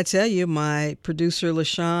 And I got to tell you, my producer,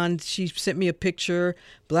 LaShawn, she sent me a picture.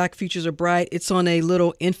 Black Futures Are Bright. It's on a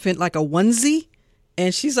little infant, like a onesie.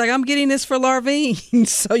 And she's like, I'm getting this for Larvine.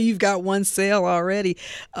 So you've got one sale already.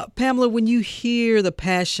 Pamela, when you hear the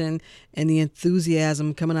passion and the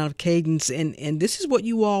enthusiasm coming out of Cadence, and this is what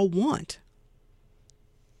you all want.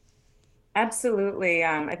 Absolutely.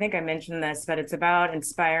 I think I mentioned this, but it's about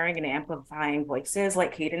inspiring and amplifying voices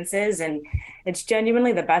like Cadence's. And it's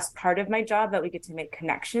genuinely the best part of my job, that we get to make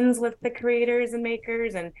connections with the creators and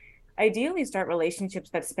makers, and ideally start relationships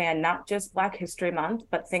that span not just Black History Month,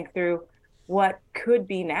 but think through what could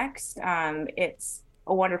be next. It's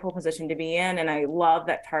a wonderful position to be in, and I love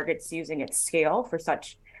that Target's using its scale for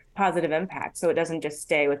such positive impact. So it doesn't just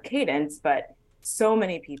stay with Cadence, but so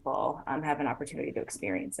many people have an opportunity to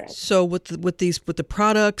experience it. So with the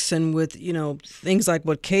products and with things like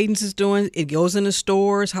what Cadence is doing, it goes into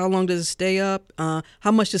stores. How long does it stay up?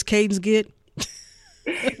 How much does Cadence get?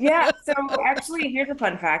 Yeah. So actually, here's a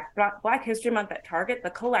fun fact: Black History Month at Target, the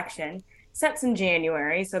collection sets in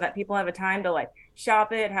January, so that people have a time to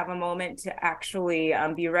shop it, have a moment to actually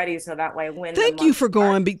be ready, so that way when thank you for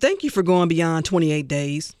going beyond 28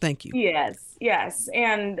 days. Thank you. Yes.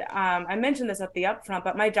 And I mentioned this at the upfront,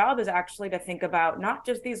 but my job is actually to think about not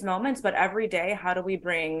just these moments, but every day, how do we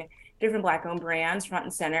bring different Black-owned brands front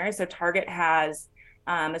and center? So Target has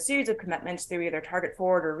a series of commitments through either Target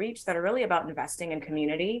Forward or Reach that are really about investing in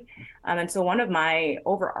community. And so one of my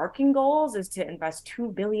overarching goals is to invest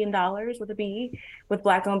 $2 billion with a B with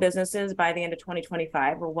Black-owned businesses by the end of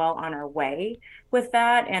 2025. We're well on our way with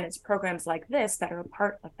that. And it's programs like this that are a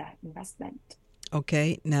part of that investment.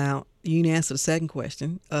 Okay. Now, you can answer the second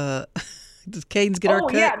question. Does Cadence get our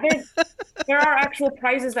cut? Yeah, there are actual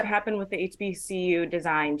prizes that happen with the HBCU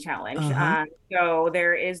Design Challenge. So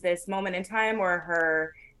there is this moment in time where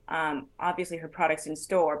her, obviously her product's in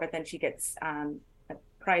store, but then she gets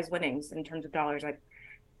prize winnings in terms of dollars,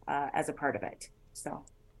 as a part of it. So,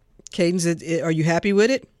 Cadence, are you happy with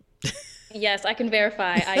it? Yes, I can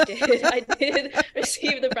verify. I did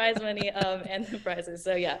receive the prize money and the prizes.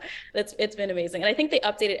 So yeah, it's been amazing. And I think they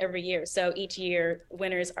update it every year. So each year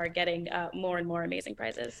winners are getting more and more amazing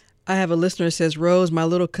prizes. I have a listener that says, Rose, my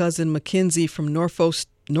little cousin Mackenzie from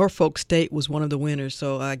Norfolk State was one of the winners.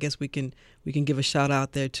 So I guess we can give a shout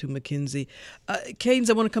out there to Mackenzie. Cadence,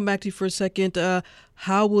 I want to come back to you for a second.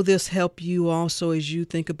 How will this help you also as you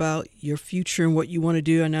think about your future and what you want to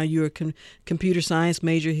do? I know you're a computer science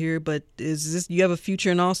major here, but you have a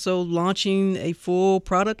future in also launching a full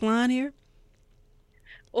product line here?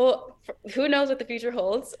 Well, who knows what the future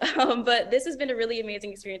holds? But this has been a really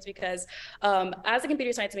amazing experience because as a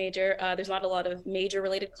computer science major, there's not a lot of major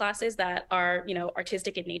related classes that are,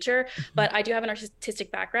 artistic in nature, but I do have an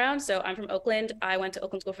artistic background. So I'm from Oakland. I went to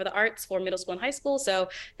Oakland School for the Arts for middle school and high school. So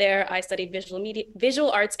there I studied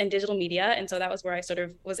visual arts and digital media. And so that was where I sort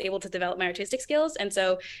of was able to develop my artistic skills. And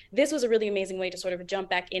so this was a really amazing way to sort of jump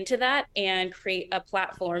back into that and create a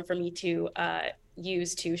platform for me to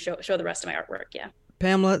use to show the rest of my artwork. Yeah.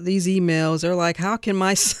 Pamela, these emails are like, how can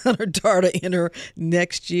my son or daughter enter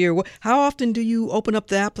next year? How often do you open up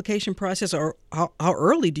the application process, or how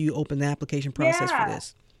early do you open the application process for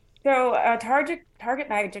this? So Target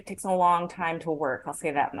Magic takes a long time to work, I'll say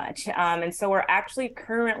that much. And so we're actually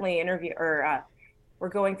currently we're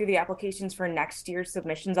going through the applications for next year's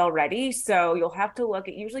submissions already. So you'll have to look,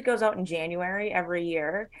 it usually goes out in January every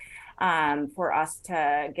year for us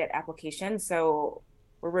to get applications. So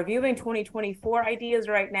we're reviewing 2024 ideas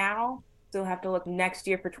right now. So you'll have to look next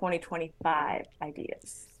year for 2025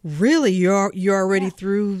 ideas. Really? You're already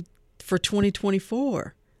through for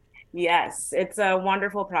 2024? Yes, it's a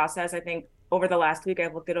wonderful process. I think over the last week,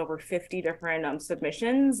 I've looked at over 50 different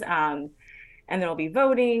submissions. And there'll be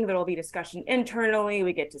voting, there'll be discussion internally.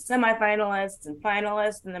 We get to semifinalists and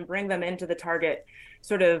finalists and then bring them into the Target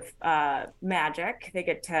sort of magic. They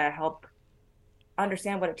get to help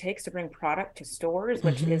understand what it takes to bring product to stores,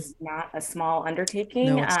 which is not a small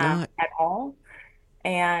undertaking at all.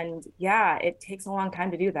 And yeah, it takes a long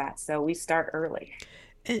time to do that. So we start early.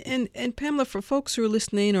 And Pamela, for folks who are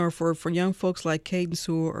listening, or for young folks like Cadence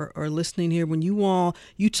who are listening here, when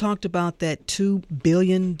you talked about that $2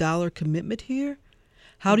 billion commitment here,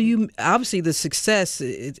 how do you, obviously the success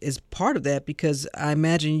is part of that, because I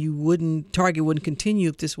imagine Target wouldn't continue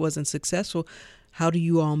if this wasn't successful. How do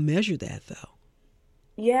you all measure that though?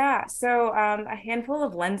 Yeah, so a handful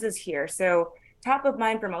of lenses here. So top of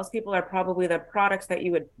mind for most people are probably the products that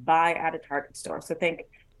you would buy at a Target store. So think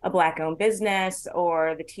a Black-owned business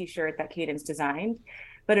or the T-shirt that Cadence designed.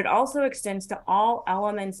 But it also extends to all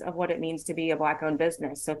elements of what it means to be a Black-owned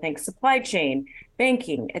business. So think supply chain,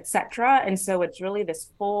 banking, etc. And so it's really this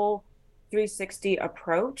full 360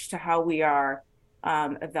 approach to how we are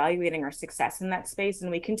evaluating our success in that space.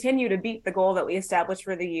 And we continue to beat the goal that we established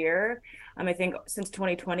for the year. I think since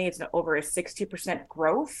 2020, it's over a 60%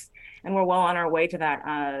 growth, and we're well on our way to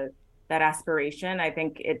that aspiration. I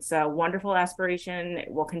think it's a wonderful aspiration.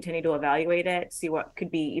 We'll continue to evaluate it, see what could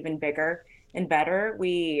be even bigger and better.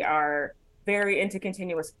 We are very into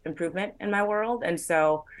continuous improvement in my world. And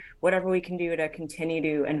so whatever we can do to continue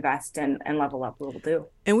to invest and level up, we'll do.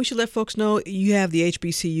 And we should let folks know you have the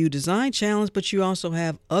HBCU Design Challenge, but you also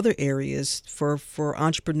have other areas for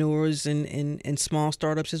entrepreneurs and small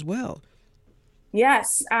startups as well.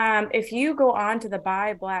 Yes. If you go on to the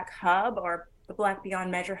Buy Black Hub or the Black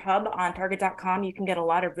Beyond Measure Hub on Target.com, you can get a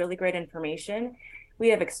lot of really great information. We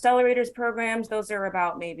have accelerators programs. Those are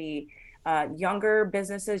about maybe younger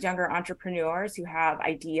businesses, younger entrepreneurs who have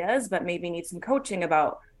ideas, but maybe need some coaching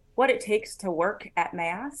about what it takes to work at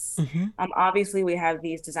Mass. Obviously, we have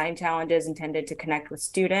these design challenges intended to connect with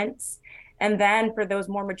students. And then for those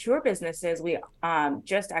more mature businesses, we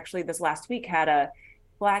just actually this last week had a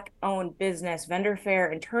Black-owned business vendor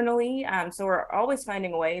fair internally. So we're always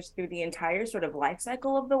finding ways through the entire sort of life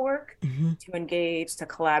cycle of the work to engage, to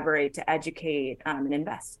collaborate, to educate, and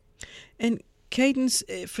invest. And Cadence,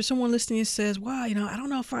 for someone listening who says, wow, I don't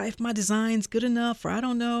know if my design's good enough, or I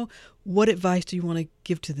don't know, what advice do you want to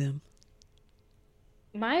give to them?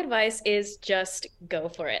 My advice is just go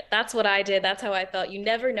for it. That's what I did. That's how I felt. You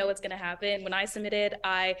never know what's going to happen. When I submitted,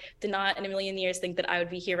 I did not in a million years think that I would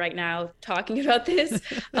be here right now talking about this.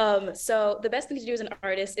 So the best thing to do as an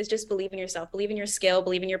artist is just believe in yourself, believe in your skill,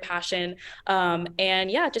 believe in your passion.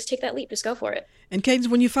 And yeah, just take that leap. Just go for it. And Cadence,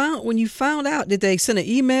 when you found out, did they send an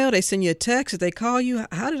email? They send you a text? Did they call you?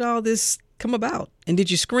 How did all this come about? And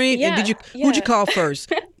did you scream? Yeah, and who'd you call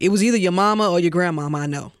first? It was either your mama or your grandmama, I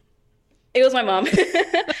know. It was my mom.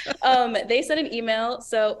 They sent an email.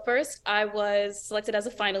 So first I was selected as a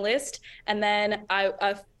finalist. And then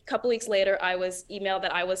a couple weeks later, I was emailed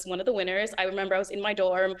that I was one of the winners. I remember I was in my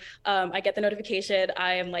dorm. I get the notification.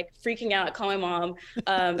 I am like freaking out, call my mom.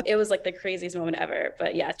 It was like the craziest moment ever.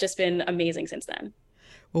 But yeah, it's just been amazing since then.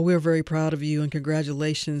 Well, we're very proud of you, and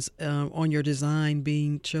congratulations on your design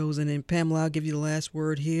being chosen. And Pamela, I'll give you the last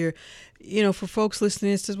word here. For folks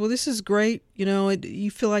listening, it says, well, this is great. You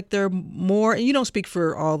feel like there are more, and you don't speak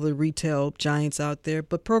for all the retail giants out there,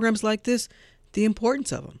 but programs like this, the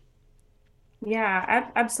importance of them. Yeah,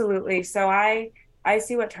 absolutely. So I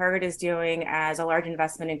see what Target is doing as a large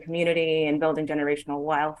investment in community and building generational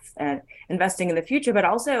wealth and investing in the future, but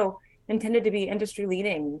also intended to be industry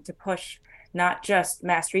leading to push not just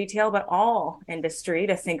mass retail, but all industry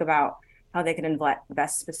to think about how they can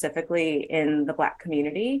invest specifically in the Black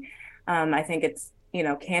community. I think it's,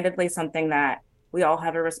 candidly something that we all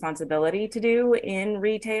have a responsibility to do in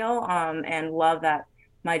retail, and love that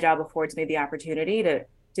my job affords me the opportunity to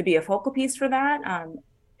be a focal piece for that.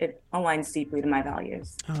 It aligns deeply to my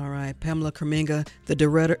values. All right. Pamela Kerminga, the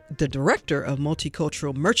director of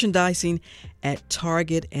multicultural merchandising at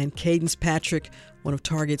Target, and Cadence Patrick, one of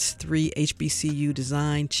Target's 3 HBCU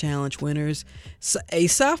Design Challenge winners, a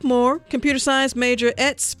sophomore computer science major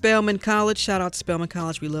at Spelman College. Shout out to Spelman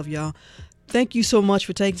College. We love y'all. Thank you so much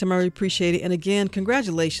for taking time. I really appreciate it. And again,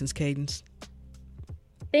 congratulations, Cadence.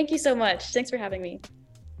 Thank you so much. Thanks for having me.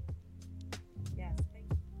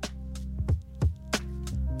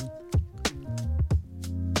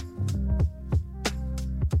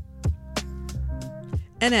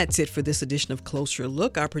 And that's it for this edition of Closer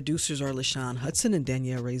Look. Our producers are LaShawn Hudson and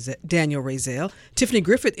Daniel Razel. Tiffany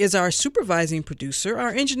Griffith is our supervising producer. Our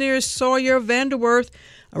engineer is Sawyer Vanderworth.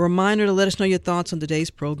 A reminder to let us know your thoughts on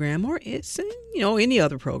today's program, or it's any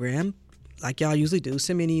other program, like y'all usually do.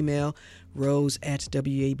 Send me an email, rose@wabe.org.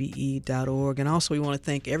 And also, we want to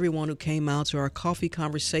thank everyone who came out to our coffee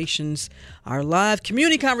conversations, our live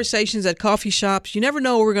community conversations at coffee shops. You never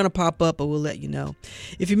know where we're going to pop up, but we'll let you know.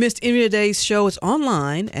 If you missed any of today's show, it's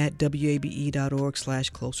online at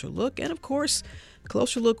wabe.org/Closer Look. And of course,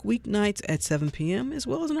 Closer Look weeknights at 7 p.m. as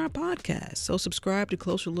well as in our podcast. So subscribe to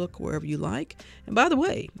Closer Look wherever you like. And by the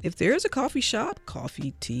way, if there's a coffee shop,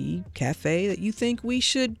 coffee, tea, cafe that you think we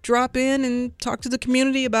should drop in and talk to the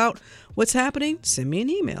community about what's happening, send me an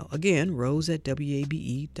email. Again,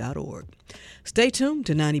 rose@wabe.org. Stay tuned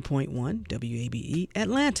to 90.1 WABE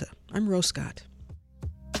Atlanta. I'm Rose Scott.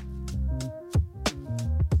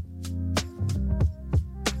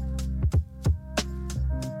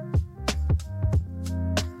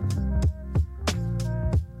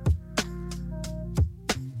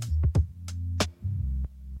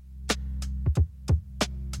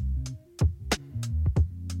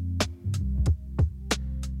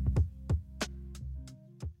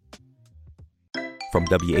 From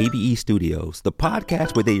WABE Studios, the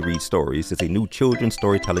podcast where they read stories is a new children's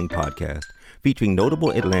storytelling podcast featuring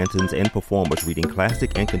notable Atlantans and performers reading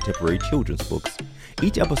classic and contemporary children's books.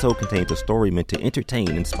 Each episode contains a story meant to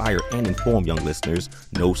entertain, inspire, and inform young listeners.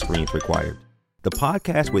 No screens required. The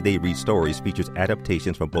podcast where they read stories features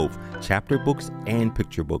adaptations from both chapter books and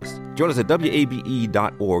picture books. Join us at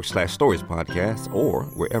wabe.org/stories podcast or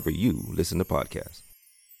wherever you listen to podcasts.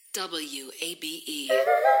 WABE.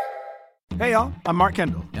 Hey y'all, I'm Mark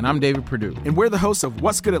Kendall. And I'm David Perdue. And we're the hosts of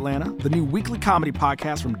What's Good Atlanta, the new weekly comedy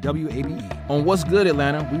podcast from WABE. On What's Good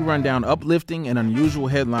Atlanta, we run down uplifting and unusual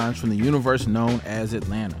headlines from the universe known as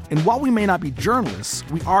Atlanta. And while we may not be journalists,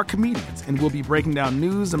 we are comedians, and we'll be breaking down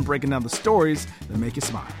news and breaking down the stories that make you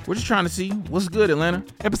smile. We're just trying to see what's good, Atlanta.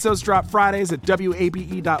 Episodes drop Fridays at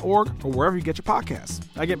wabe.org or wherever you get your podcasts.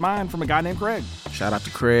 I get mine from a guy named Craig. Shout out to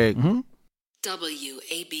Craig.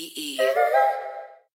 WABE.